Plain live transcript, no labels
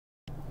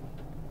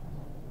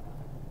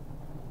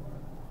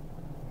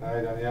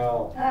Hi,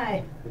 Danielle.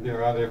 Hi. You've been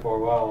around here for a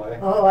while, eh?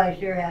 Oh, I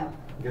sure have.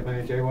 You get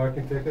many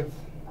jaywalking tickets?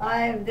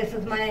 This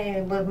is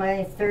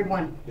my third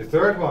one. Your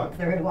third one?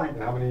 Third one.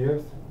 And how many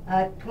years?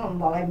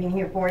 Well, I've been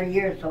here 40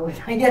 years, so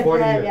I guess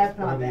 40 years. that's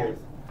not 40 bad. years.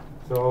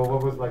 So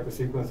what was like the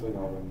sequencing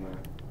of them?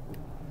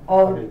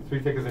 Oh. I mean,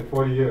 3 tickets in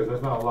 40 years,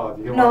 that's not a lot.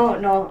 You get No,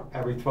 one no.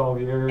 every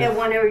 12 years? And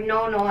one every,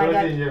 no,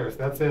 13 years,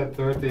 that's it,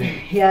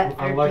 13. Yeah,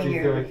 13 Unlucky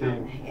years.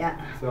 13.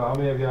 Yeah. So how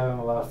many have you had in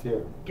the last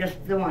year?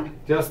 Just the one.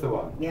 Just the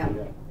one? Yeah.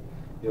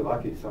 You're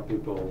lucky. Some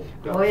people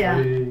got Oh, yeah.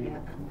 3. Yeah.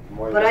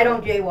 More But than I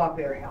don't jaywalk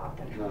very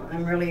often. No.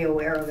 I'm really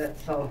aware of it,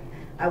 so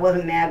I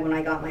wasn't mad when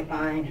I got my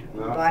fine.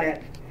 No. Got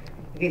it.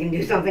 If you can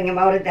do something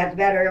about it, that's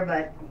better,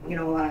 but, you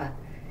know,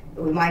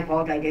 it was my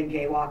fault I did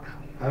jaywalk.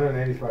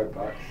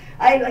 $185.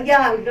 I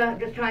was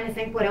just trying to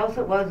think what else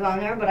it was on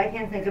there, but I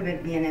can't think of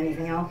it being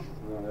anything else.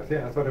 No,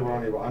 I thought they were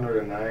only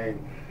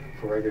 109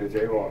 for regular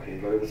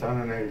jaywalking, but it was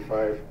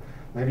 185.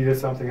 Maybe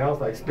there's something else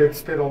like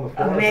spit on the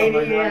floor. Maybe,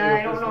 or something like that,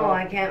 I don't know.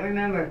 I can't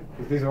remember.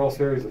 Because these are all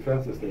serious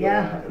offenses.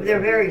 Yeah, they're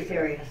very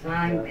serious.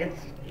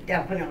 It's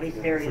definitely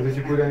serious. So did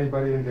you put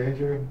anybody in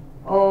danger?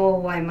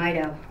 Oh, I might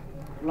have.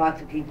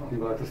 Lots of people.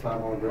 People had to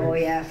slam on brakes? Oh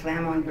yeah,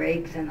 slam on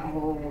brakes and the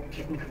whole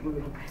kit and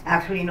caboodle.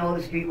 Actually, no,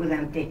 the street was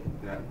empty.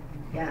 Yeah.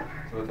 Yeah.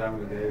 So what time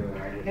of the day or the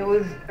night? It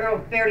was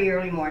fairly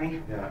early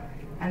morning. Yeah.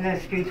 And the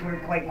streets were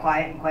quite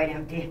quiet and quite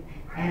empty.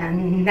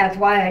 And that's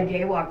why I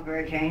jaywalked for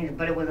a change,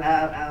 but it was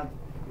a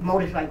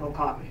motorcycle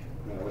cop.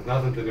 There was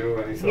nothing to do,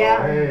 and he said,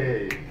 Yeah.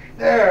 hey,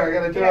 there, I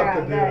got a job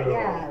to do.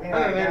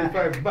 Yeah,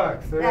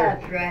 $185. There.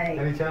 That's right.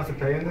 Any chance of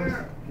paying this?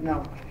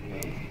 No.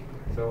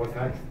 So what's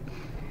next?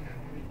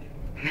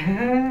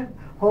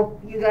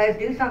 Hope you guys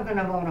do something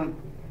about them.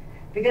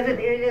 Because it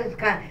is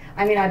kind of,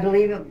 I mean, I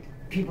believe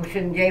people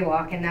shouldn't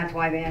jaywalk, and that's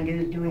why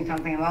VANDU is doing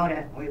something about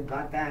it. We've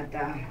got that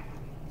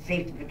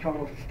safety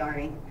patrol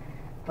starting.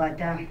 But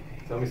tell me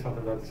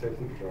something about the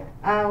safety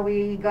patrol.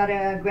 we got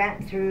a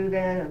grant through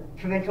the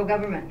provincial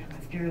government,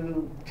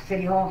 through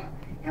City Hall,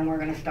 and we're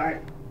going to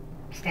start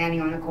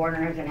standing on the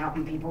corners and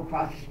helping people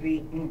cross the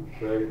street and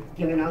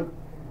giving out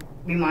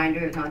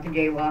reminders not to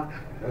jaywalk.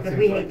 Because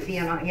we hate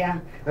seeing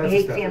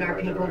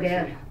our people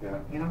dead. Yeah.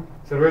 You know.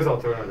 So there is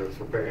alternatives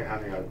for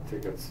handing out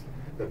tickets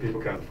that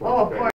people can't afford. Oh, to of pay. course.